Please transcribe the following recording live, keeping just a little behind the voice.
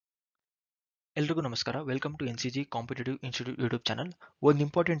ಎಲ್ರಿಗೂ ನಮಸ್ಕಾರ. Welcome to NCG competitive institute YouTube channel. ಒಂದು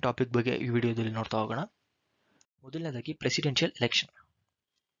ಇಂಪಾರ್ಟೆಂಟ್ ಟಾಪಿಕ್ ಬಗ್ಗೆ ಈ ವಿಡಿಯೋದಲ್ಲಿ ನೋಡ್ತಾ ಹೋಗೋಣ. ಮೊದಲನೇದಾಗಿ ಪ್ರೆಸಿಡೆನ್ಷಿಯಲ್ ಎಲೆಕ್ಷನ್.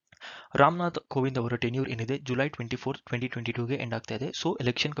 ರಾಮನಾಥ್ ಕೋವಿಂದ್ ಅವರ ಟೆನ್ಯೂರ್ ಏನಿದೆ ಜುಲೈ 24, 2022ಗೆ ಎಂಡ್ ಆಗ್ತಾ ಇದೆ. So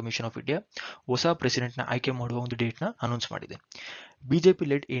election commission of India ಹೊಸ ಪ್ರೆಸಿಡೆಂಟ್ನ ಆಯ್ಕೆ ಮಾಡುವ ಒಂದು ಡೇಟ್ನ ಅನೌನ್ಸ್ ಮಾಡಿದೆ. ಬಿಜೆಪಿ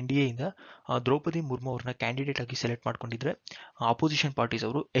ಲೆಡ್ NDA ಇಂದ ದ್ರೌಪದಿ ಮುರ್ಮು ಅವ್ರನ್ನ ಕ್ಯಾಂಡಿಡೇಟ್ ಆಗಿ ಸೆಲೆಕ್ಟ್ ಮಾಡ್ಕೊಂಡಿದ್ರೆ, ಅಪೋಸಿಷನ್ ಪಾರ್ಟೀಸ್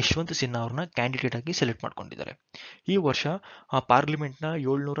ಅವರು ಯಶವಂತ್ ಸಿನ್ಹಾ ಅವ್ರನ್ನ ಕ್ಯಾಂಡಿಡೇಟ್ ಆಗಿ ಸೆಲೆಕ್ಟ್ ಮಾಡ್ಕೊಂಡಿದ್ದಾರೆ. ಈ ವರ್ಷ ಪಾರ್ಲಿಮೆಂಟ್ನ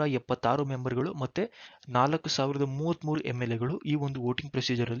 776 ಮೆಂಬರ್ಗಳು ಮತ್ತೆ 4033 MLAಗಳು ಈ ಒಂದು ವೋಟಿಂಗ್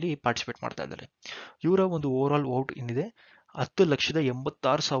ಪ್ರೊಸೀಜರ್ ಅಲ್ಲಿ ಪಾರ್ಟಿಸಿಪೇಟ್ ಮಾಡ್ತಾ ಇದ್ದಾರೆ. ಇವರ ಒಂದು ಓವರ್ ಆಲ್ ವೋಟ್ ಏನಿದೆ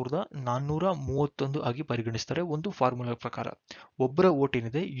 10,86,431 ಆಗಿ ಪರಿಗಣಿಸ್ತಾರೆ. ಒಂದು ಫಾರ್ಮುಲಾ ಪ್ರಕಾರ ಒಬ್ಬರ ವೋಟ್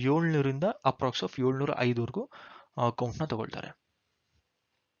ಏನಿದೆ 700ರಿಂದ ಅಪ್ರಾಕ್ಸ್ ಆಫ್ 705ವರೆಗೂ ಕೌಂಟ್ನ ತಗೊಳ್ತಾರೆ.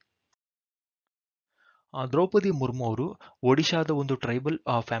 ದ್ರೌಪದಿ ಮುರ್ಮು ಅವರು ಒಡಿಶಾದ ಒಂದು ಟ್ರೈಬಲ್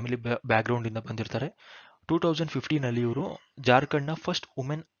ಫ್ಯಾಮಿಲಿ ಬ್ಯಾಕ್ಗ್ರೌಂಡ್ ಇಂದ ಬಂದಿರ್ತಾರೆ. 2015 ಇವರು ಜಾರ್ಖಂಡ್ನ ಫಸ್ಟ್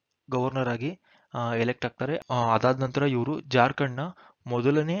ವುಮೆನ್ ಗವರ್ನರ್ ಆಗಿ ಎಲೆಕ್ಟ್ ಆಗ್ತಾರೆ. ಅದಾದ ನಂತರ ಇವರು ಜಾರ್ಖಂಡ್ನ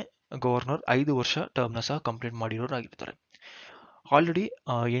ಮೊದಲನೇ ಗವರ್ನರ್ 5 ವರ್ಷ ಟರ್ಮ್ನ ಸಹ complete ಮಾಡಿರೋರಾಗಿರ್ತಾರೆ. Already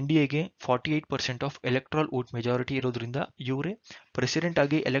NDAಗೆ 48% of electoral vote majority ಇರೋದ್ರಿಂದ ಇವರೇ ಪ್ರೆಸಿಡೆಂಟ್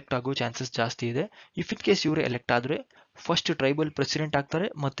ಆಗಿ ಎಲೆಕ್ಟ್ ಆಗೋ ಚಾನ್ಸಸ್ ಜಾಸ್ತಿ ಇದೆ. ಇಫ್ ಇನ್ ಕೇಸ್ ಇವರೇ ಎಲೆಕ್ಟ್ ಆದರೆ ಫಸ್ಟ್ ಟ್ರೈಬಲ್ ಪ್ರೆಸಿಡೆಂಟ್ ಆಗ್ತಾರೆ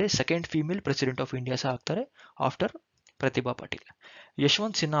ಮತ್ತೆ second female president of India ಸಹ ಆಗ್ತಾರೆ ಆಫ್ಟರ್ ಪ್ರತಿಭಾ ಪಾಟೀಲ್.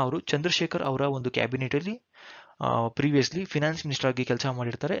 ಯಶವಂತ್ ಸಿನ್ಹಾ ಅವರು ಚಂದ್ರಶೇಖರ್ ಅವರ ಒಂದು ಕ್ಯಾಬಿನೆಟ್ ಅಲ್ಲಿ ಪ್ರೀವಿಯಸ್ಲಿ ಫಿನಾನ್ಸ್ ಮಿನಿಸ್ಟರ್ ಆಗಿ ಕೆಲಸ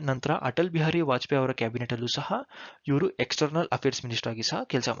ಮಾಡಿರ್ತಾರೆ. ನಂತರ ಅಟಲ್ ಬಿಹಾರಿ ವಾಜಪೇಯಿ ಅವರ ಕ್ಯಾಬಿನೆಟ್ ಅಲ್ಲೂ ಸಹ ಇವರು ಎಕ್ಸ್ಟರ್ನಲ್ ಅಫೇರ್ಸ್ ಮಿನಿಸ್ಟರ್ ಆಗಿ ಸಹ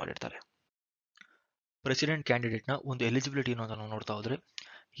ಕೆಲಸ ಮಾಡಿರ್ತಾರೆ. ಪ್ರೆಸಿಡೆಂಟ್ ಕ್ಯಾಂಡಿಡೇಟ್ನ ಒಂದು ಎಲಿಜಿಬಿಲಿಟಿ ನಾವು ನೋಡ್ತಾ ಹೋದ್ರೆ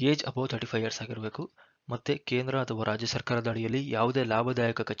ಏಜ್ ಅಬೌವ್ 35 ಇಯರ್ಸ್ ಆಗಿರಬೇಕು. ಮತ್ತೆ ಕೇಂದ್ರ ಅಥವಾ ರಾಜ್ಯ ಸರ್ಕಾರದ ಅಡಿಯಲ್ಲಿ ಯಾವುದೇ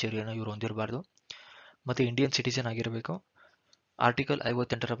ಲಾಭದಾಯಕ ಕಚೇರಿಯನ್ನು ಇವರು ಹೊಂದಿರಬಾರ್ದು. ಮತ್ತೆ ಇಂಡಿಯನ್ ಸಿಟಿಸನ್ ಆಗಿರಬೇಕು. ಆರ್ಟಿಕಲ್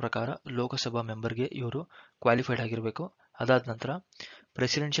 58 ಪ್ರಕಾರ ಲೋಕಸಭಾ ಮೆಂಬರ್ಗೆ ಇವರು ಕ್ವಾಲಿಫೈಡ್ ಆಗಿರಬೇಕು. ಅದಾದ ನಂತರ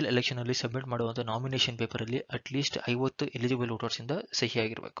ಪ್ರೆಸಿಡೆನ್ಷಿಯಲ್ ಎಲೆಕ್ಷನ್ ಅಲ್ಲಿ ಸಬ್ಮಿಟ್ ಮಾಡುವಂಥ ನಾಮಿನೇಷನ್ ಪೇಪರ್ ಅಲ್ಲಿ ಅಟ್ಲೀಸ್ಟ್ 50 ಎಲಿಜಿಬಲ್ ವೋಟರ್ಸ್ ಇಂದ ಸಹಿ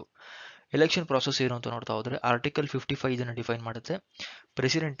ಆಗಿರಬೇಕು. ಎಲೆಕ್ಷನ್ ಪ್ರಾಸೆಸ್ ಏನು ಅಂತ ನೋಡ್ತಾ ಹೋದ್ರೆ ಆರ್ಟಿಕಲ್ 55 ಇದನ್ನು ಡಿಫೈನ್ ಮಾಡುತ್ತೆ.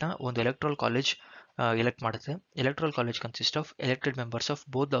 ಪ್ರೆಸಿಡೆಂಟ್ನ ಒಂದು ಎಲೆಕ್ಟ್ರಲ್ ಕಾಲೇಜ್ ಎಲೆಕ್ಟ್ ಮಾಡುತ್ತೆ. Electoral college consist of elected members of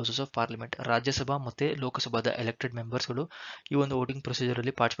both houses of parliament. Rajya Sabha ಮತ್ತೆ ಲೋಕಸಭಾದ ಎಲೆಕ್ಟೆಡ್ ಮೆಂಬರ್ಸ್ಗಳು ಈ ಒಂದು ವೋಟಿಂಗ್ ಪ್ರೊಸೀಜರ್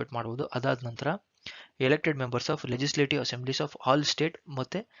ಅಲ್ಲಿ ಪಾರ್ಟಿಸಿಪೇಟ್ ಮಾಡಬಹುದು. ಅದಾದ ನಂತರ elected members of legislative assemblies of all state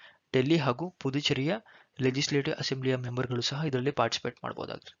ಮತ್ತೆ ಡೆಲ್ಲಿ ಹಾಗೂ ಪುದುಚೇರಿಯ ಲೆಜಿಸ್ಲೇಟಿವ್ ಅಸೆಂಬ್ಲಿಯ ಮೆಂಬರ್ಗಳು ಸಹ ಇದರಲ್ಲಿ ಪಾರ್ಟಿಸಿಪೇಟ್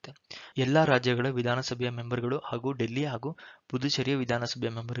ಮಾಡಬಹುದಾಗಿರುತ್ತೆ. ಎಲ್ಲಾ ರಾಜ್ಯಗಳ ವಿಧಾನಸಭೆಯ ಮೆಂಬರ್ಗಳು ಹಾಗೂ ಡೆಲ್ಲಿ ಹಾಗೂ ಪುದುಚೇರಿಯ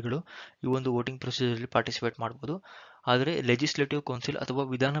ವಿಧಾನಸಭೆಯ ಮೆಂಬರ್ಗಳು ಈ ಒಂದು ವೋಟಿಂಗ್ ಪ್ರೊಸೀಜರ್ ಅಲ್ಲಿ ಪಾರ್ಟಿಸಿಪೇಟ್ ಮಾಡಬಹುದು. ಆದರೆ ಲೆಜಿಸ್ಲೇಟಿವ್ ಕೌನ್ಸಿಲ್ ಅಥವಾ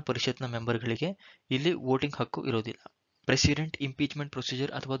ವಿಧಾನ ಪರಿಷತ್ನ ಮೆಂಬರ್ಗಳಿಗೆ ಇಲ್ಲಿ ವೋಟಿಂಗ್ ಹಕ್ಕು ಇರೋದಿಲ್ಲ. ಪ್ರೆಸಿಡೆಂಟ್ ಇಂಪೀಚ್ಮೆಂಟ್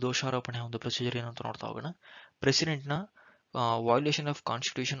ಪ್ರೊಸೀಜರ್ ಅಥವಾ ದೋಷಾರೋಪಣೆ ಒಂದು ಪ್ರೊಸೀಜರ್ ಏನು ಅಂತ ನೋಡ್ತಾ ಹೋಗೋಣ. ಪ್ರೆಸಿಡೆಂಟ್ನ ವೈಲೇಷನ್ ಆಫ್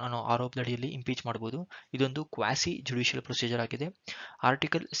ಕಾನ್ಸ್ಟಿಟ್ಯೂಷನ್ ಅನ್ನೋ ಆರೋಪದ ಅಡಿಯಲ್ಲಿ ಇಂಪೀಚ್ ಮಾಡಬಹುದು. ಇದೊಂದು ಕ್ವಾಸಿ ಜುಡಿಷಿಯಲ್ ಪ್ರೊಸೀಜರ್ ಆಗಿದೆ.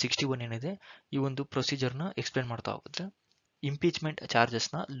 ಆರ್ಟಿಕಲ್ 61 ಏನಿದೆ ಈ ಒಂದು ಪ್ರೊಸೀಜರ್ನ ಎಕ್ಸ್ಪ್ಲೇನ್ ಮಾಡ್ತಾ ಹೋಗುತ್ತೆ. ಇಂಪೀಚ್ಮೆಂಟ್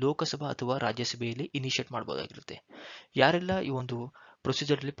ಚಾರ್ಜಸ್ನ ಲೋಕಸಭಾ ಅಥವಾ ರಾಜ್ಯಸಭೆಯಲ್ಲಿ ಇನಿಷಿಯೇಟ್ ಮಾಡಬಹುದಾಗಿರುತ್ತೆ. ಯಾರೆಲ್ಲ ಈ ಒಂದು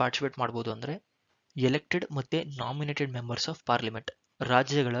ಪ್ರೊಸೀಜರ್ ಅಲ್ಲಿ ಪಾರ್ಟಿಸಿಪೇಟ್ ಮಾಡಬಹುದು ಅಂದ್ರೆ ಎಲೆಕ್ಟೆಡ್ ಮತ್ತೆ ನಾಮಿನೇಟೆಡ್ ಮೆಂಬರ್ಸ್ ಆಫ್ ಪಾರ್ಲಿಮೆಂಟ್.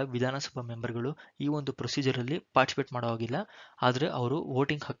 ರಾಜ್ಯಗಳ ವಿಧಾನಸಭಾ ಮೆಂಬರ್ಗಳು ಈ ಒಂದು ಪ್ರೊಸೀಜರ್ ಅಲ್ಲಿ ಪಾರ್ಟಿಸಿಪೇಟ್ ಮಾಡೋ ಹಾಗಿಲ್ಲ. ಆದರೆ ಅವರು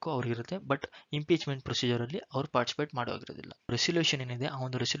ವೋಟಿಂಗ್ ಹಕ್ಕು ಅವ್ರಿಗಿರುತ್ತೆ. ಬಟ್ ಇಂಪೀಚ್ಮೆಂಟ್ ಪ್ರೊಸೀಜರ್ ಅಲ್ಲಿ ಅವ್ರು ಪಾರ್ಟಿಸಿಪೇಟ್ ಮಾಡೋ ಆಗಿರೋದಿಲ್ಲ. ರೆಸಲ್ಯೂಷನ್ ಏನಿದೆ ಆ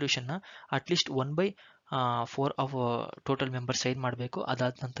ಒಂದು ರೆಸಲ್ಯೂಷನ್ ನ at least 1/4 of total member sign ಮಾಡಬೇಕು.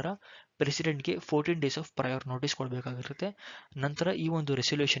 ಅದಾದ ನಂತರ ಪ್ರೆಸಿಡೆಂಟ್ಗೆ 14 ಡೇಸ್ ಆಫ್ ಪ್ರಯರ್ ನೋಟಿಸ್ ಕೊಡಬೇಕಾಗಿರುತ್ತೆ. ನಂತರ ಈ ಒಂದು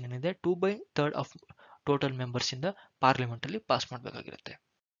ರೆಸಲ್ಯೂಷನ್ ಏನಿದೆ 2/3 ಆಫ್ ಟೋಟಲ್ ಮೆಂಬರ್ಸ್ ಇಂದ ಪಾರ್ಲಿಮೆಂಟ್ ಅಲ್ಲಿ pass ಮಾಡಬೇಕಾಗಿರುತ್ತೆ.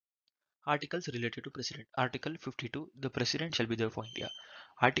 Articles related to President. Article 52, the President shall be there for India.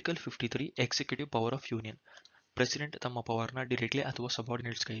 Article 53, Executive Power of Union. President ತಮ್ಮ ಪವರ್ನ ಡೈರೆಕ್ಟ್ಲಿ ಅಥವಾ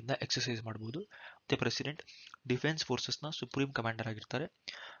ಸಬಾರ್ಡಿನೇಟ್ಸ್ ಕೈಯಿಂದ ಎಕ್ಸರ್ಸೈಸ್ ಮಾಡಬಹುದು. ಮತ್ತೆ ಪ್ರೆಸಿಡೆಂಟ್ ಡಿಫೆನ್ಸ್ ಫೋರ್ಸಸ್ನ ಸುಪ್ರೀಂ ಕಮಾಂಡರ್ ಆಗಿರ್ತಾರೆ.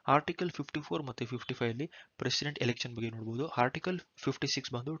 Article 54 ಮತ್ತು 55 ಅಲ್ಲಿ ಪ್ರೆಸಿಡೆಂಟ್ ಎಲೆಕ್ಷನ್ ಬಗ್ಗೆ ನೋಡಬಹುದು. ಆರ್ಟಿಕಲ್ 56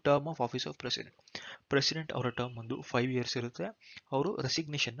 ಬಂದು term of office of president. President ಅವರ ಟರ್ಮ್ ಬಂದು 5 ಇಯರ್ಸ್ ಇರುತ್ತೆ. ಅವರು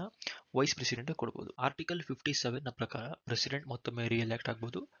ರೆಸಿಗ್ನೇಷನ್ ನ ವೈಸ್ ಪ್ರೆಸಿಡೆಂಟ್ ಕೊಡಬಹುದು. ಆರ್ಟಿಕಲ್ 57 ನ ಪ್ರಕಾರ ಪ್ರೆಸಿಡೆಂಟ್ ಮತ್ತೊಮ್ಮೆ ರಿಎಲೆಕ್ಟ್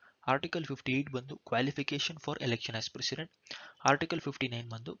ಆಗಬಹುದು. ಆರ್ಟಿಕಲ್ 58 ಬಂದು qualification for election as president. Article 59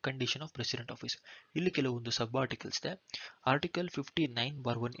 ಬಂದು ಕಂಡೀಷನ್ ಆಫ್ ಪ್ರೆಸಿಡೆಂಟ್ ಆಫೀಸ್. ಇಲ್ಲಿ ಕೆಲವೊಂದು ಸಬ್ ಆರ್ಟಿಕಲ್ಸ್ ಇದೆ. ಆರ್ಟಿಕಲ್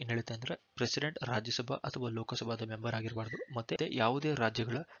 59(1) ಏನ್ ಹೇಳುತ್ತೆ ಅಂದ್ರೆ ಪ್ರೆಸಿಡೆಂಟ್ ರಾಜ್ಯಸಭಾ ಅಥವಾ ಲೋಕಸಭಾದ ಮೆಂಬರ್ ಆಗಿರಬಾರ್ದು. ಮತ್ತೆ ಯಾವುದೇ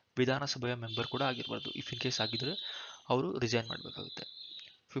ರಾಜ್ಯಗಳ ವಿಧಾನಸಭೆಯ ಮೆಂಬರ್ ಕೂಡ ಆಗಿರಬಾರ್ದು. ಇಫ್ ಇನ್ ಕೇಸ್ ಆಗಿದ್ರೆ ಅವರು ರಿಸೈನ್ ಮಾಡಬೇಕಾಗುತ್ತೆ.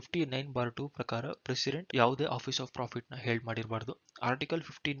 59(2) ಪ್ರಕಾರ ಪ್ರೆಸಿಡೆಂಟ್ ಯಾವುದೇ ಆಫೀಸ್ ಆಫ್ ಪ್ರಾಫಿಟ್ ನ ಹೇಲ್ಡ್ ಮಾಡಿರಬಾರ್ದು. ಆರ್ಟಿಕಲ್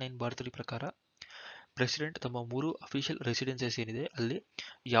 59(3) ಪ್ರಕಾರ ಪ್ರೆಸಿಡೆಂಟ್ ತಮ್ಮ 3 ಅಫಿಷಿಯಲ್ ರೆಸಿಡೆನ್ಸಸ್ ಏನಿದೆ ಅಲ್ಲಿ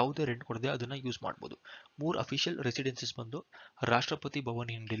ಯಾವುದೇ ರೆಂಟ್ ಕೊಡದೆ ಅದನ್ನ ಯೂಸ್ ಮಾಡಬಹುದು. 3 ಅಫಿಷಿಯಲ್ ರೆಸಿಡೆನ್ಸಸ್ ಬಂದು ರಾಷ್ಟ್ರಪತಿ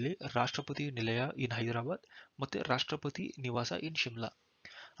ಭವನ್ ಇನ್ ಡೆಲ್ಲಿ, ರಾಷ್ಟ್ರಪತಿ ನಿಲಯ ಇನ್ ಹೈದರಾಬಾದ್ ಮತ್ತೆ ರಾಷ್ಟ್ರಪತಿ ನಿವಾಸ ಇನ್ ಶಿಮ್ಲಾ.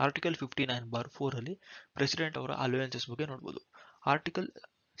 ಆರ್ಟಿಕಲ್ 59(4) ಅಲ್ಲಿ ಪ್ರೆಸಿಡೆಂಟ್ ಅವರ ಅಲೋಯನ್ಸಸ್ ಬಗ್ಗೆ ನೋಡಬಹುದು. Article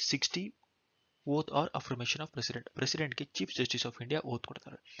 60 oath R affirmation of president. ಪ್ರೆಸಿಡೆಂಟ್ಗೆ chief justice of India ಓತ್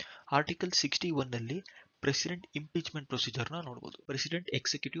ಕೊಡ್ತಾರೆ. ಆರ್ಟಿಕಲ್ 61 ನಲ್ಲಿ ಪ್ರೆಸಿಡೆಂಟ್ ಇಂಪೀಚ್ಮೆಂಟ್ ಪ್ರೊಸೀಜರ್ನ ನೋಡಬಹುದು. President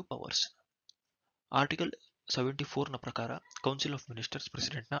executive powers. ಆರ್ಟಿಕಲ್ 74ನ ಪ್ರಕಾರ ಕೌನ್ಸಿಲ್ ಆಫ್ ಮಿನಿಸ್ಟರ್ಸ್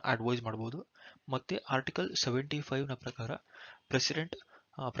ಪ್ರೆಸಿಡೆಂಟ್ನ ಅಡ್ವೈಸ್ ಮಾಡಬಹುದು. ಮತ್ತೆ ಆರ್ಟಿಕಲ್ 75ನ ಪ್ರಕಾರ ಪ್ರೆಸಿಡೆಂಟ್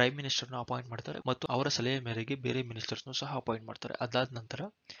ಪ್ರೈಮ್ ಮಿನಿಸ್ಟರ್ನ ಅಪಾಯಿಂಟ್ ಮಾಡ್ತಾರೆ ಮತ್ತು ಅವರ ಸಲಹೆ ಮೇರೆಗೆ ಬೇರೆ ಮಿನಿಸ್ಟರ್ಸ್ನು ಸಹ ಅಪಾಯಿಂಟ್ ಮಾಡ್ತಾರೆ. ಅದಾದ ನಂತರ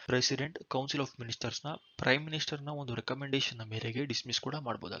ಪ್ರೆಸಿಡೆಂಟ್ ಕೌನ್ಸಿಲ್ ಆಫ್ ಮಿನಿಸ್ಟರ್ಸ್ನ ಪ್ರೈಮ್ ಮಿನಿಸ್ಟರ್ನ ಒಂದು ರೆಕಮೆಂಡೇಶನ್ ಮೇರೆಗೆ ಡಿಸ್ಮಿಸ್ ಕೂಡ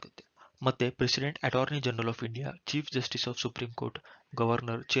ಮಾಡಬಹುದಾಗುತ್ತೆ. ಮತ್ತೆ president attorney general of India, chief justice of supreme court,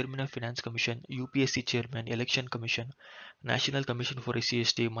 governor, chairman of finance commission, UPSC chairman, election commission, national commission for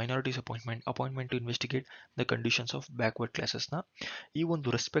SC/ST, minorities appointment to investigate the conditions of backward ಕ್ಲಾಸಸ್ನ ಈ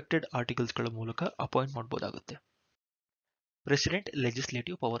ಒಂದು respected ಆರ್ಟಿಕಲ್ಸ್ಗಳ ಮೂಲಕ appoint ಮಾಡಬಹುದಾಗುತ್ತೆ. President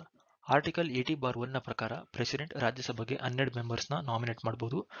legislative power. Article 80/1ನ ಪ್ರಕಾರ president ರಾಜ್ಯಸಭೆಗೆ 12 ಮೆಂಬರ್ಸ್ನ nominate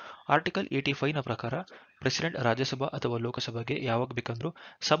ಮಾಡಬಹುದು. Article 85ನ ಪ್ರಕಾರ president Rajya Sabha ಅಥವಾ ಲೋಕಸಭೆಗೆ ಯಾವಾಗ ಬೇಕಂದ್ರೂ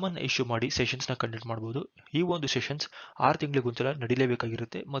ಸಮನ್ ಇಶ್ಯೂ ಮಾಡಿ ಸೆಷನ್ಸ್ನ ಕಂಡಕ್ಟ್ ಮಾಡಬಹುದು. ಈ ಒಂದು ಸೆಷನ್ಸ್ 6 ತಿಂಗಳಿಗೊಂದ್ಸಲ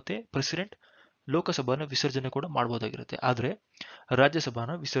ನಡೀಲೇಬೇಕಾಗಿರುತ್ತೆ. ಮತ್ತೆ ಪ್ರೆಸಿಡೆಂಟ್ ಲೋಕಸಭಾನ ವಿಸರ್ಜನೆ ಕೂಡ ಮಾಡಬಹುದಾಗಿರುತ್ತೆ, ಆದರೆ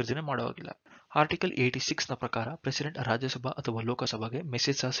ರಾಜ್ಯಸಭಾನ ವಿಸರ್ಜನೆ ಮಾಡುವಾಗಿಲ್ಲ. ಆರ್ಟಿಕಲ್ 86ನ ಪ್ರಕಾರ ಪ್ರೆಸಿಡೆಂಟ್ ರಾಜ್ಯಸಭಾ ಅಥವಾ ಲೋಕಸಭೆಗೆ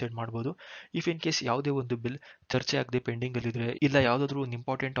ಮೆಸೇಜ್ ಸಹ ಸೆಂಡ್ ಮಾಡಬಹುದು. ಇಫ್ ಇನ್ ಕೇಸ್ ಯಾವುದೇ ಒಂದು ಬಿಲ್ ಚರ್ಚೆ ಆಗದೆ ಪೆಂಡಿಂಗ್ ಅಲ್ಲಿದ್ರೆ, ಇಲ್ಲ ಯಾವುದಾದ್ರೂ ಒಂದು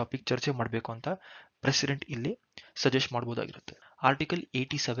ಇಂಪಾರ್ಟೆಂಟ್ ಟಾಪಿಕ್ ಚರ್ಚೆ ಮಾಡಬೇಕು ಅಂತ ಪ್ರೆಸಿಡೆಂಟ್ ಇಲ್ಲಿ suggest ಮಾಡಬಹುದಾಗಿರುತ್ತೆ. Article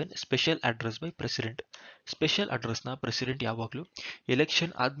 87 special address by president. Special ಅಡ್ರೆಸ್ನ president ಯಾವಾಗಲೂ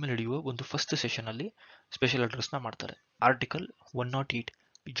ಎಲೆಕ್ಷನ್ ಆದ್ಮೇಲೆ ನಡೆಯುವ ಒಂದು ಫಸ್ಟ್ ಸೆಷನ್ ಅಲ್ಲಿ ಸ್ಪೆಷಲ್ ಅಡ್ರೆಸ್ನ ಮಾಡ್ತಾರೆ. Article 108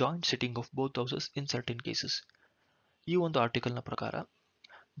 joint sitting of both houses in certain cases. ಈ ಒಂದು ಆರ್ಟಿಕಲ್ನ ಪ್ರಕಾರ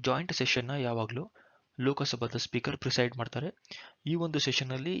ಜಾಯಿಂಟ್ ಸೆಷನ್ನ ಯಾವಾಗಲೂ ಲೋಕಸಭಾದ ಸ್ಪೀಕರ್ ಪ್ರಿಸೈಡ್ ಮಾಡ್ತಾರೆ. ಈ ಒಂದು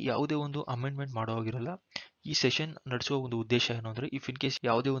ಸೆಷನ್ನಲ್ಲಿ ಯಾವುದೇ ಒಂದು ಅಮೆಂಡ್ಮೆಂಟ್ ಮಾಡೋವಾಗಿರಲ್ಲ. ಈ ಸೆಷನ್ ನಡೆಸುವ ಒಂದು ಉದ್ದೇಶ ಏನು ಅಂದರೆ, ಇಫ್ ಇನ್ ಕೇಸ್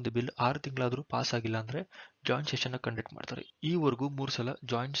ಯಾವುದೇ ಒಂದು ಬಿಲ್ 6 ತಿಂಗಳಾದರೂ ಪಾಸ್ ಆಗಿಲ್ಲ ಅಂದರೆ ಜಾಯಿಂಟ್ ಸೆಷನ್ನ ಕಂಡಕ್ಟ್ ಮಾಡ್ತಾರೆ. ಈವರೆಗೂ 3 ಸಲ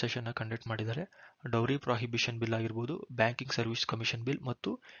ಜಾಯಿಂಟ್ ಸೆಷನ್ನ ಕಂಡಕ್ಟ್ ಮಾಡಿದ್ದಾರೆ. ಡೌರಿ ಪ್ರಾಹಿಬಿಷನ್ ಬಿಲ್ ಆಗಿರ್ಬೋದು, ಬ್ಯಾಂಕಿಂಗ್ ಸರ್ವಿಸ್ ಕಮಿಷನ್ ಬಿಲ್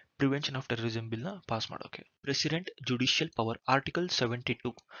ಮತ್ತು ಪ್ರಿವೆನ್ಷನ್ ಆಫ್ ಟೆರರಿಸಂ ಬಿಲ್ನ ಪಾಸ್ ಮಾಡೋಕೆ. President judicial power. Article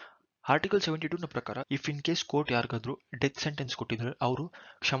 72. Article 72ನ ಪ್ರಕಾರ ಇಫ್ ಇನ್ ಕೇಸ್ ಕೋರ್ಟ್ ಯಾರಿಗಾದ್ರೂ ಡೆತ್ ಸೆಂಟೆನ್ಸ್ ಕೊಟ್ಟಿದ್ರೆ ಅವರು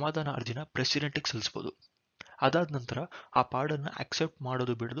ಕ್ಷಮಾದಾನ ಅರ್ಜಿನ ಪ್ರೆಸಿಡೆಂಟ್ಗೆ ಸಲ್ಲಿಸಬಹುದು. ಅದಾದ ನಂತರ ಆ ಪಾರ್ಡನ್ನ ಅಕ್ಸೆಪ್ಟ್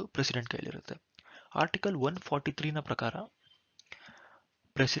ಮಾಡೋದು ಬಿಡೋದು ಪ್ರೆಸಿಡೆಂಟ್ ಕೈಲಿರುತ್ತೆ. ಆರ್ಟಿಕಲ್ 143ನ ಪ್ರಕಾರ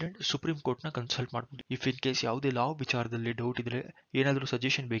ಪ್ರೆಸಿಡೆಂಟ್ ಸುಪ್ರೀಂ ಕೋರ್ಟ್ನ ಕನ್ಸಲ್ಟ್ ಮಾಡಬಹುದು. ಇಫ್ ಇನ್ ಕೇಸ್ ಯಾವುದೇ ಲಾ ವಿಚಾರದಲ್ಲಿ ಡೌಟ್ ಇದ್ರೆ, ಏನಾದರೂ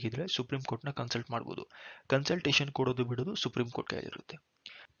ಸಜೆಷನ್ ಬೇಕಿದ್ರೆ ಸುಪ್ರೀಂ ಕೋರ್ಟ್ನ ಕನ್ಸಲ್ಟ್ ಮಾಡಬಹುದು. ಕನ್ಸಲ್ಟೇಷನ್ ಕೊಡೋದು ಬಿಡೋದು supreme court ಕೈಲಿರುತ್ತೆ.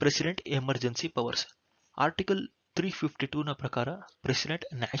 President emergency powers. Article 352ನ ಪ್ರಕಾರ ಪ್ರೆಸಿಡೆಂಟ್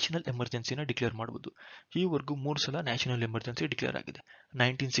ನ್ಯಾಷನಲ್ ಎಮರ್ಜೆನ್ಸಿನ ಡಿಕ್ಲೇರ್ ಮಾಡಬಹುದು. ಈವರೆಗೂ 3 ಸಲ ನ್ಯಾಷನಲ್ ಎಮರ್ಜೆನ್ಸಿ ಡಿಕ್ಲೇರ್ ಆಗಿದೆ,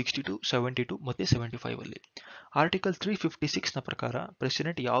 1962, 72 ಮತ್ತು 75 ಅಲ್ಲಿ. ಆರ್ಟಿಕಲ್ 356ನ ಪ್ರಕಾರ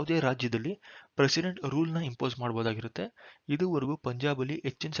ಪ್ರೆಸಿಡೆಂಟ್ ಯಾವುದೇ ರಾಜ್ಯದಲ್ಲಿ ಪ್ರೆಸಿಡೆಂಟ್ ರೂಲ್ನ ಇಂಪೋಸ್ ಮಾಡಬಹುದಾಗಿರುತ್ತೆ. ಇದುವರೆಗೂ ಪಂಜಾಬಲ್ಲಿ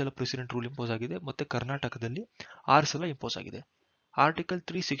ಹೆಚ್ಚಿನ ಸಲ ಪ್ರೆಸಿಡೆಂಟ್ ರೂಲ್ ಇಂಪೋಸ್ ಆಗಿದೆ ಮತ್ತು ಕರ್ನಾಟಕದಲ್ಲಿ 6 ಸಲ ಇಂಪೋಸ್ ಆಗಿದೆ. ಆರ್ಟಿಕಲ್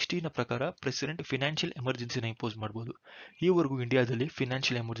 360ನ ಪ್ರಕಾರ ಪ್ರೆಸಿಡೆಂಟ್ ಫಿನಾನ್ಷಿಯಲ್ ಎಮರ್ಜೆನ್ಸಿನ ಇಂಪೋಸ್ ಮಾಡಬಹುದು. ಈವರೆಗೂ ಇಂಡಿಯಾದಲ್ಲಿ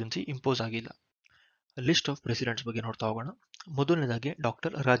ಫಿನಾನ್ಷಿಯಲ್ ಎಮರ್ಜೆನ್ಸಿ ಇಂಪೋಸ್ ಆಗಿಲ್ಲ. ಲಿಸ್ಟ್ ಆಫ್ ಪ್ರೆಸಿಡೆಂಟ್ಸ್ ಬಗ್ಗೆ ನೋಡ್ತಾ ಹೋಗೋಣ. ಮೊದಲನೇದಾಗಿ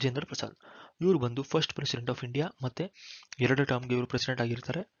ಡಾಕ್ಟರ್ ರಾಜೇಂದ್ರ ಪ್ರಸಾದ್. ಇವರು ಬಂದು ಫಸ್ಟ್ ಪ್ರೆಸಿಡೆಂಟ್ ಆಫ್ ಇಂಡಿಯಾ, ಮತ್ತೆ 2 ಟರ್ಮ್ಗೆ ಇವರು ಪ್ರೆಸಿಡೆಂಟ್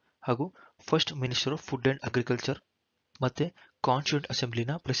ಆಗಿರ್ತಾರೆ. ಹಾಗೂ first minister of food and agriculture ಮತ್ತೆ ಕಾನ್ಸ್ಟಿಟ್ಯೂಂಟ್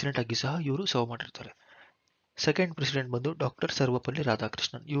ಅಸೆಂಬ್ಲಿನ ಪ್ರೆಸಿಡೆಂಟ್ ಆಗಿ ಸಹ ಇವರು ಸರ್ವ್ ಮಾಡಿರ್ತಾರೆ. ಸೆಕೆಂಡ್ ಪ್ರೆಸಿಡೆಂಟ್ ಬಂದು ಡಾಕ್ಟರ್ ಸರ್ವಪಲ್ಲಿ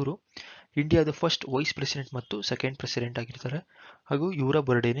ರಾಧಾಕೃಷ್ಣನ್. ಇವರು ಇಂಡಿಯಾದ ಫಸ್ಟ್ ವೈಸ್ ಪ್ರೆಸಿಡೆಂಟ್ ಮತ್ತು ಸೆಕೆಂಡ್ ಪ್ರೆಸಿಡೆಂಟ್ ಆಗಿರ್ತಾರೆ. ಹಾಗೂ ಇವರ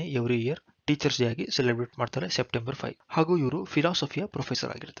ಬರ್ಡೇನೆ ಎವ್ರಿ ಇಯರ್ ಟೀಚರ್ಸ್ ಡೇ ಆಗಿ ಸೆಲೆಬ್ರೇಟ್ ಮಾಡ್ತಾರೆ September 5. ಹಾಗೂ ಇವರು ಫಿಲಾಸಫಿಯ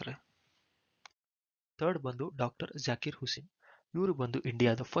ಪ್ರೊಫೆಸರ್ ಆಗಿರ್ತಾರೆ. ಥರ್ಡ್ ಬಂದು ಡಾಕ್ಟರ್ ಜಾಕಿರ್ ಹುಸೇನ್. ಇವರು ಬಂದು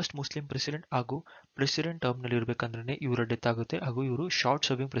ಇಂಡಿಯಾದ ಫಸ್ಟ್ ಮುಸ್ಲಿಂ ಪ್ರೆಸಿಡೆಂಟ್ ಹಾಗೂ ಪ್ರೆಸಿಡೆಂಟ್ ಟರ್ಮ್ನಲ್ಲಿ ಇರಬೇಕಂದ್ರೆ ಇವರ ಡೆತ್ ಆಗುತ್ತೆ. ಹಾಗೂ ಇವರು ಶಾರ್ಟ್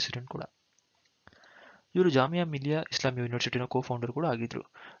ಸರ್ವಿಂಗ್ ಪ್ರೆಸಿಡೆಂಟ್ ಕೂಡ. ಇವರು ಜಾಮಿಯಾ ಮಿಲಿಯಾ ಇಸ್ಲಾಮಿಯಾ ಯೂನಿವರ್ಸಿಟಿನ ಕೋ-ಫೌಂಡರ್ ಕೂಡ ಆಗಿದ್ರು.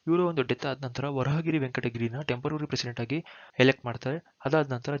 ಇವರ ಒಂದು ಡೆತ್ ಆದ ನಂತರ ವರಹಗಿರಿ ವೆಂಕಟಗಿರಿನ ಟೆಂಪರರಿ ಪ್ರೆಸಿಡೆಂಟ್ ಆಗಿ ಎಲೆಕ್ಟ್ ಮಾಡ್ತಾರೆ. ಅದಾದ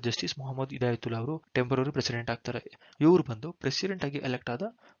ನಂತರ ಜಸ್ಟಿಸ್ ಮೊಹಮ್ಮದ್ ಹಿದಾಯತುಲ್ಲಾ ಅವರು ಟೆಂಪರರಿ ಪ್ರೆಸಿಡೆಂಟ್ ಆಗ್ತಾರೆ. ಇವರು ಬಂದು ಪ್ರೆಸಿಡೆಂಟ್ ಆಗಿ ಎಲೆಕ್ಟ್ ಆದ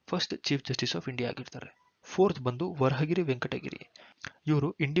first chief justice of India ಆಗಿರ್ತಾರೆ. ಫೋರ್ತ್ ಬಂದು ವರಹಗಿರಿ ವೆಂಕಟಗಿರಿ. ಇವರು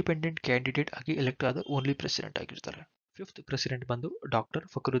ಇಂಡಿಪೆಂಡೆಂಟ್ ಕ್ಯಾಂಡಿಡೇಟ್ ಆಗಿ ಎಲೆಕ್ಟ್ ಆದ ಓನ್ಲಿ ಪ್ರೆಸಿಡೆಂಟ್ ಆಗಿರ್ತಾರೆ. ಫಿಫ್ತ್ ಪ್ರೆಸಿಡೆಂಟ್ ಬಂದು ಡಾಕ್ಟರ್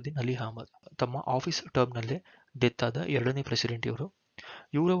ಫಕರುದ್ದೀನ್ ಅಲಿ ಅಹಮದ್. ತಮ್ಮ ಆಫೀಸ್ ಟರ್ಮ್ನಲ್ಲೇ ಡೆತ್ ಆದ 2ನೇ ಪ್ರೆಸಿಡೆಂಟ್ ಇವರು.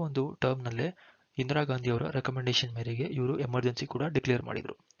 ಇವರ ಒಂದು ಟರ್ಮ್ನಲ್ಲೇ ಇಂದಿರಾ ಗಾಂಧಿ ಅವರ ರೆಕಮೆಂಡೇಶನ್ ಮೇರೆಗೆ ಇವರು ಎಮರ್ಜೆನ್ಸಿ ಕೂಡ ಡಿಕ್ಲೇರ್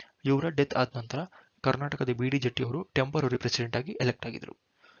ಮಾಡಿದರು. ಇವರ ಡೆತ್ ಆದ ನಂತರ ಕರ್ನಾಟಕದ BD ಜೆಟ್ಟಿ ಅವರು ಟೆಂಪರರಿ ಪ್ರೆಸಿಡೆಂಟ್ ಆಗಿ ಎಲೆಕ್ಟ್ ಆಗಿದ್ರು.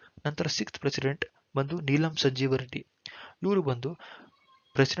 ನಂತರ ಸಿಕ್ಸ್ತ್ ಪ್ರೆಸಿಡೆಂಟ್ ಬಂದು ನೀಲಂ ಸಂಜೀವ ರೆಡ್ಡಿ. ಇವರು ಬಂದು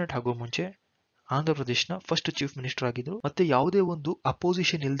ಪ್ರೆಸಿಡೆಂಟ್ ಆಗೋ ಮುಂಚೆ ಆಂಧ್ರ ಪ್ರದೇಶನ ಫಸ್ಟ್ ಚೀಫ್ ಮಿನಿಸ್ಟರ್ ಆಗಿದ್ರು. ಮತ್ತೆ ಯಾವುದೇ ಒಂದು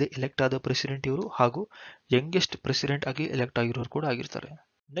ಅಪೋಸಿಷನ್ ಇಲ್ಲದೆ ಎಲೆಕ್ಟ್ ಆದ ಪ್ರೆಸಿಡೆಂಟ್ ಇವರು, ಹಾಗೂ ಯಂಗೆಸ್ಟ್ ಪ್ರೆಸಿಡೆಂಟ್ ಆಗಿ ಎಲೆಕ್ಟ್ ಆಗಿರೋರು ಕೂಡ ಆಗಿರ್ತಾರೆ.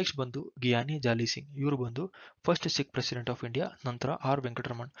 ನೆಕ್ಸ್ಟ್ ಬಂದು ಗಿಯಾನಿ ಜಾಲಿ ಸಿಂಗ್. ಇವರು ಬಂದು first Sikh president of India. ನಂತರ ಆರ್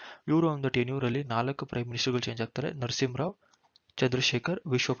ವೆಂಕಟರಮಣ್. ಇವರು ಒಂದು ಟೆನ್ಯೂರಲ್ಲಿ 4 ಪ್ರೈಮ್ ಮಿನಿಸ್ಟರ್ಗಳು ಚೇಂಜ್ ಆಗ್ತಾರೆ. ನರಸಿಂಹರಾವ್, ಚಂದ್ರಶೇಖರ್,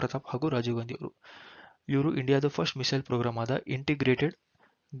 ವಿಶ್ವಪ್ರತಾಪ್ ಹಾಗೂ ರಾಜೀವ್ ಗಾಂಧಿ ಅವರು. ಇವರು ಇಂಡಿಯಾದ ಫಸ್ಟ್ ಮಿಸೈಲ್ ಪ್ರೋಗ್ರಾಮ್ ಆದ integrated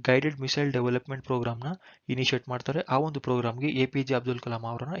guided missile development ಪ್ರೋಗ್ರಾಮ್ನ initiate ಮಾಡ್ತಾರೆ. ಆ ಒಂದು ಪ್ರೋಗ್ರಾಮ್ಗೆ APJ ಅಬ್ದುಲ್ ಕಲಾಂ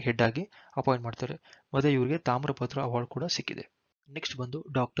ಅವರನ್ನ ಹೆಡ್ ಆಗಿ ಅಪಾಯಿಂಟ್ ಮಾಡ್ತಾರೆ. ಮತ್ತೆ ಇವರಿಗೆ ತಾಮ್ರಪತ್ರ ಅವಾರ್ಡ್ ಕೂಡ ಸಿಕ್ಕಿದೆ. ನೆಕ್ಸ್ಟ್ ಬಂದು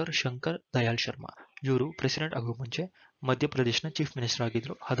ಡಾಕ್ಟರ್ ಶಂಕರ್ ದಯಾಳ್ ಶರ್ಮಾ. ಇವರು ಪ್ರೆಸಿಡೆಂಟ್ ಆಗೋ ಮುಂಚೆ ಮಧ್ಯಪ್ರದೇಶನ ಚೀಫ್ ಮಿನಿಸ್ಟರ್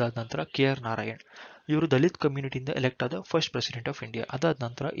ಆಗಿದ್ರು. ಅದಾದ ನಂತರ KR ನಾರಾಯಣ್, ಇವರು ದಲಿತ್ ಕಮ್ಯುನಿಟಿಯಿಂದ ಎಲೆಕ್ಟ್ ಆದ ಫಸ್ಟ್ ಪ್ರೆಸಿಡೆಂಟ್ ಆಫ್ ಇಂಡಿಯಾ. ಅದಾದ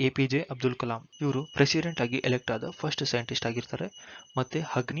ನಂತರ APJ ಅಬ್ದುಲ್ ಕಲಾಂ, ಇವರು ಪ್ರೆಸಿಡೆಂಟ್ ಆಗಿ ಎಲೆಕ್ಟ್ ಆದ ಫಸ್ಟ್ ಸೈಂಟಿಸ್ಟ್ ಆಗಿರ್ತಾರೆ. ಮತ್ತೆ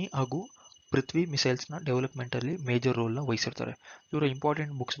ಅಗ್ನಿ ಹಾಗೂ ಪೃಥ್ವಿ ಮಿಸೈಲ್ಸ್ನ ಡೆವಲಪ್ಮೆಂಟ್ ಅಲ್ಲಿ ಮೇಜರ್ ರೋಲ್ನ ವಹಿಸಿರ್ತಾರೆ. ಇವರ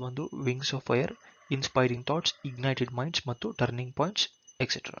ಇಂಪಾರ್ಟೆಂಟ್ ಬುಕ್ಸ್ ಬಂದು wings of fire, inspiring thoughts, ignited minds ಮತ್ತು ಟರ್ನಿಂಗ್ ಪಾಯಿಂಟ್ಸ್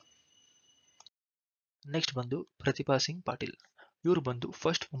ಎಕ್ಸೆಟ್ರಾ. ನೆಕ್ಸ್ಟ್ ಬಂದು ಪ್ರತಿಭಾ ಸಿಂಗ್ ಪಾಟೀಲ್, ಇವರು ಬಂದು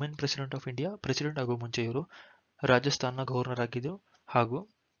first women president of India. President ಆಗೋ ಮುಂಚೆ ಇವರು ರಾಜಸ್ಥಾನ್ನ ಗವರ್ನರ್ ಆಗಿದ್ದು ಹಾಗೂ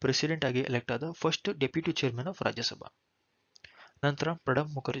ಪ್ರೆಸಿಡೆಂಟ್ ಆಗಿ ಎಲೆಕ್ಟ್ ಆದ first deputy chairman of Rajya Sabha. ನಂತರ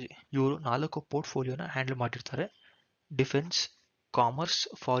ಪ್ರಣಬ್ ಮುಖರ್ಜಿ, ಇವರು 4 ಪೋರ್ಟ್ಫೋಲಿಯೋನ ಹ್ಯಾಂಡಲ್ ಮಾಡಿರ್ತಾರೆ: ಡಿಫೆನ್ಸ್, ಕಾಮರ್ಸ್,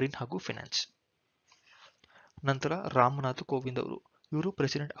 ಫಾರಿನ್ ಹಾಗೂ ಫಿನಾನ್ಸ್. ನಂತರ ರಾಮನಾಥ್ ಕೋವಿಂದ್ ಅವರು, ಇವರು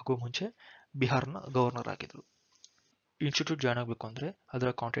ಪ್ರೆಸಿಡೆಂಟ್ ಆಗೋ ಮುಂಚೆ ಬಿಹಾರ್ನ ಗವರ್ನರ್ ಆಗಿದ್ರು. ಇನ್ಸ್ಟಿಟ್ಯೂಟ್ ಜಾಯ್ನ್ ಆಗಬೇಕು ಅಂದರೆ ಅದರ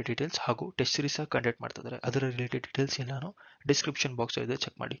ಕಾಂಟ್ಯಾಕ್ಟ್ ಡೀಟೇಲ್ಸ್ ಹಾಗೂ ಟೆಸ್ಟ್ ಸೀರೀಸ್ ಕಂಡಕ್ಟ್ ಮಾಡ್ತಿದ್ದಾರೆ. ಅದರ ರಿಲೇಟೆಡ್ ಡೀಟೇಲ್ಸ್ ಎಲ್ಲಾನು ಡಿಸ್ಕ್ರಿಪ್ಷನ್ ಬಾಕ್ಸ್ ಇದೆ,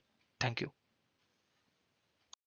 ಚೆಕ್ ಮಾಡಿ. Thank you.